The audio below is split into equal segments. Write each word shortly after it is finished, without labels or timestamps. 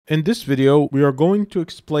In this video, we are going to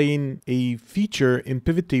explain a feature in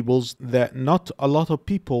pivot tables that not a lot of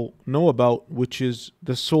people know about, which is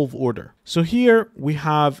the solve order. So here we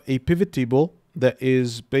have a pivot table that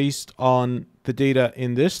is based on the data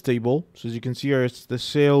in this table. So as you can see here, it's the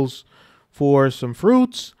sales for some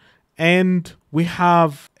fruits, and we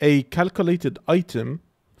have a calculated item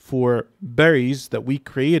for berries that we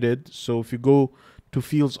created. So if you go to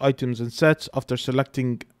fields, items, and sets, after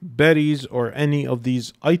selecting berries or any of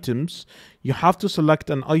these items, you have to select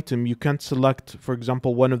an item. You can't select, for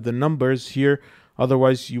example, one of the numbers here.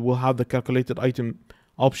 Otherwise, you will have the calculated item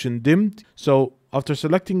option dimmed. So after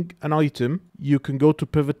selecting an item, you can go to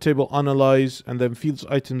pivot table, analyze, and then fields,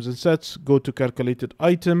 items, and sets, go to calculated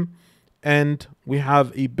item. And we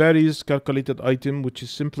have a berries calculated item, which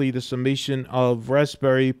is simply the summation of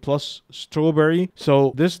raspberry plus strawberry.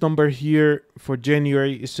 So this number here for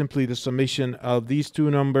January is simply the summation of these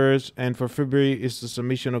two numbers, and for February is the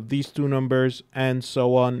summation of these two numbers, and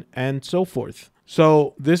so on and so forth.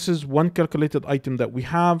 So this is one calculated item that we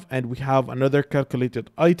have, and we have another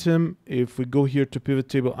calculated item. If we go here to pivot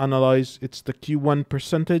table analyze, it's the Q1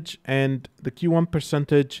 percentage, and the Q1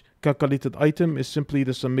 percentage calculated item is simply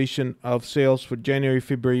the summation of sales for January,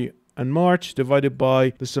 February, and March divided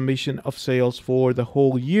by the summation of sales for the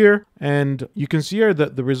whole year. And you can see here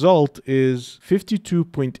that the result is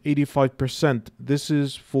 52.85%. This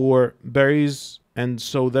is for berries, and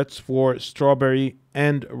so that's for strawberry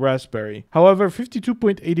and raspberry. However,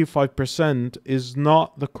 52.85% is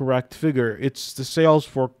not the correct figure. It's the sales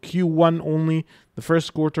for Q1 only, the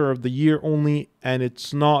first quarter of the year only, and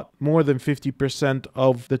it's not more than 50%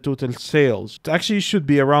 of the total sales. It actually should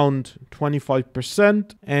be around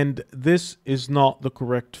 25%, and this is not the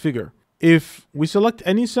correct figure. If we select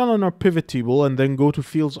any cell on our pivot table and then go to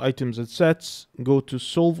fields, items, and sets, go to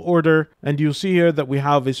solve order, and you'll see here that we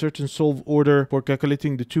have a certain solve order for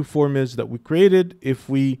calculating the two formulas that we created. If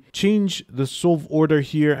we change the solve order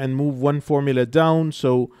here and move one formula down,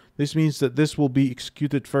 so this means that this will be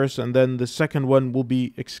executed first and then the second one will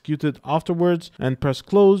be executed afterwards, and press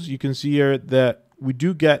close, you can see here that we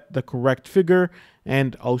do get the correct figure,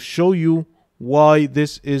 and I'll show you why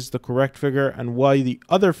this is the correct figure and why the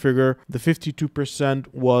other figure, the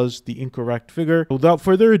 52%, was the incorrect figure. Without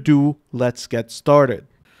further ado, let's get started.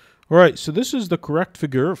 All right, so this is the correct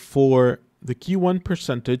figure for the Q1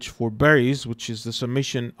 percentage for berries, which is the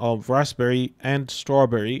summation of raspberry and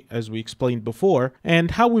strawberry, as we explained before.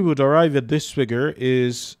 And how we would arrive at this figure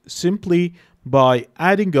is simply by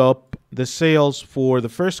adding up the sales for the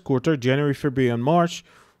first quarter, January, February, and March,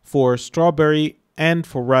 for strawberry and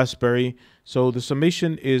for raspberry. So the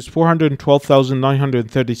summation is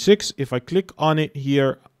 412,936. If I click on it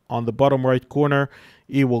here on the bottom right corner,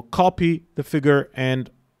 it will copy the figure, and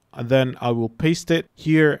then I will paste it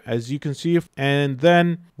here, as you can see. And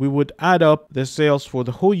then we would add up the sales for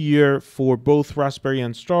the whole year for both raspberry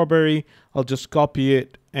and strawberry. I'll just copy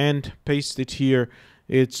it and paste it here.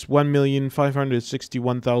 It's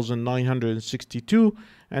 1,561,962.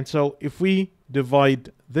 And so if we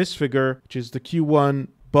divide this figure, which is the Q1,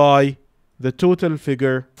 by the total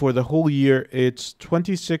figure for the whole year, it's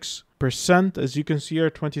 26%. As you can see here,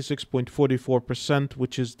 26.44%,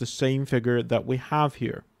 which is the same figure that we have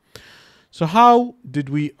here. So how did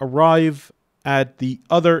we arrive at the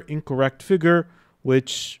other incorrect figure,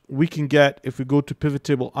 which we can get if we go to pivot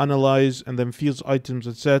table, analyze, and then fields, items,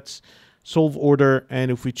 and sets, solve order,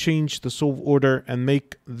 and if we change the solve order and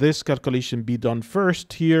make this calculation be done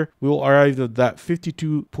first here, we will arrive at that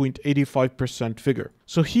 52.85% figure.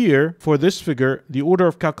 So here, for this figure, the order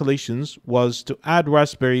of calculations was to add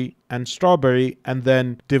raspberry and strawberry and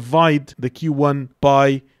then divide the Q1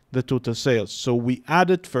 by the total sales. So we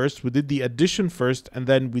added first, we did the addition first, and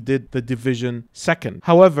then we did the division second.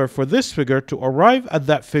 However, for this figure, to arrive at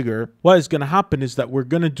that figure, what is going to happen is that we're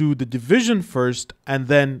going to do the division first, and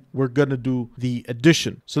then we're going to do the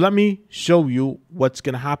addition. So let me show you what's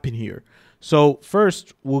going to happen here. So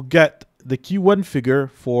first, we'll get the Q1 figure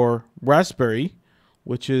for raspberry,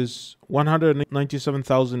 which is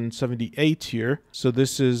 197,078 here. So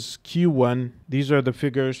this is Q1. These are the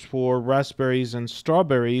figures for raspberries and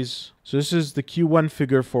strawberries. So this is the Q1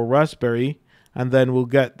 figure for raspberry, and then we'll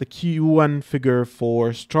get the Q1 figure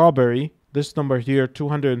for strawberry. This number here,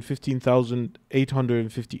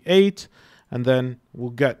 215,858, and then we'll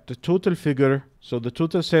get the total figure. So the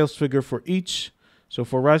total sales figure for each. So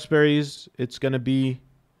for raspberries, it's going to be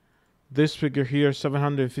this figure here,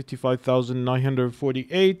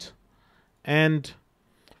 755,948, and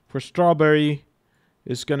for strawberry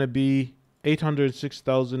it's going to be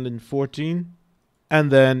 806,014.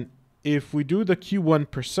 And then if we do the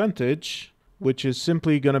Q1 percentage, which is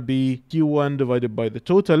simply going to be Q1 divided by the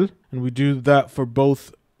total. And we do that for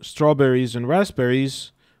both strawberries and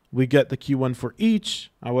raspberries. We get the Q1 for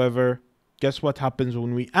each. However, guess what happens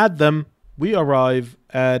when we add them? We arrive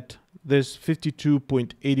at this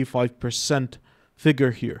 52.85%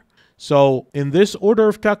 figure here. So in this order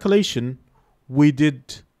of calculation, we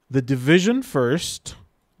did the division first.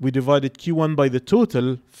 We divided Q1 by the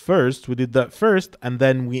total first. We did that first, and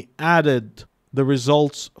then we added the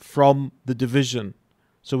results from the division.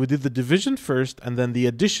 So we did the division first and then the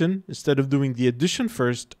addition, instead of doing the addition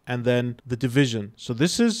first and then the division. So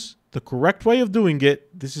this is the correct way of doing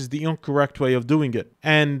it. This is the incorrect way of doing it.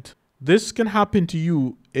 And this can happen to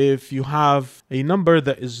you if you have a number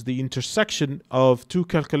that is the intersection of two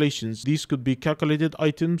calculations. These could be calculated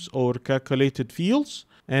items or calculated fields.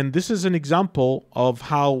 And this is an example of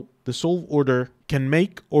how the solve order can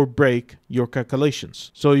make or break your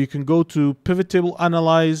calculations. So you can go to pivot table,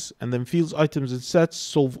 analyze, and then fields, items, and sets,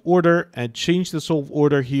 solve order, and change the solve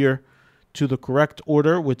order here to the correct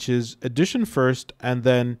order, which is addition first and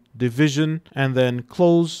then division and then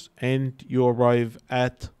close, and you arrive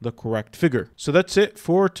at the correct figure. So that's it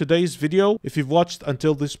for today's video. If you've watched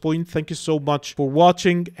until this point, thank you so much for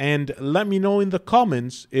watching, and let me know in the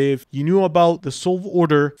comments if you knew about the solve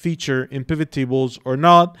order feature in pivot tables or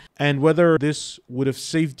not, and whether this would have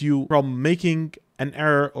saved you from making an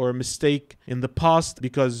error or a mistake in the past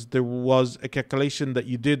because there was a calculation that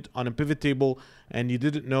you did on a pivot table and you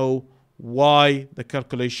didn't know why the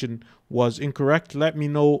calculation was incorrect. Let me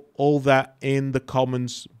know all that in the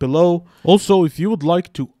comments below. Also, if you would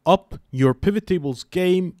like to up your pivot tables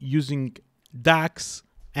game using DAX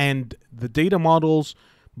and the data models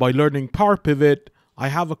by learning Power Pivot, I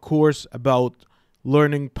have a course about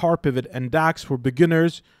learning Power Pivot and DAX for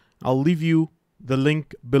beginners. I'll leave you the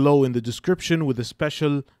link below in the description with a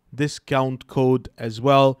special discount code as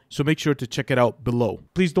well, so make sure to check it out below.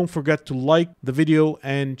 Please don't forget to like the video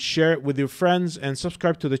and share it with your friends, and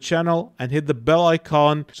subscribe to the channel and hit the bell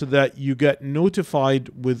icon so that you get notified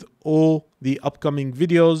with all the upcoming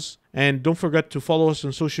videos. And don't forget to follow us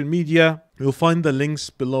on social media. You'll find the links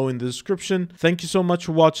below in the description. Thank you so much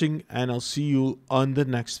for watching, and I'll see you on the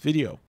next video.